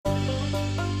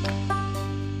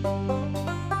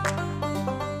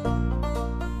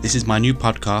This is my new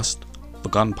podcast,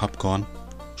 Forgotten Popcorn.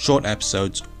 Short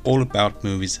episodes all about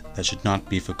movies that should not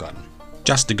be forgotten.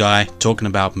 Just a guy talking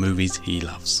about movies he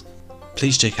loves.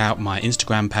 Please check out my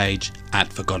Instagram page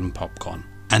at Forgotten Popcorn.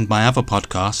 And my other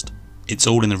podcast, It's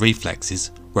All in the Reflexes,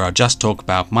 where I just talk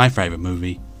about my favourite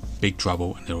movie, Big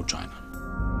Trouble in Little China.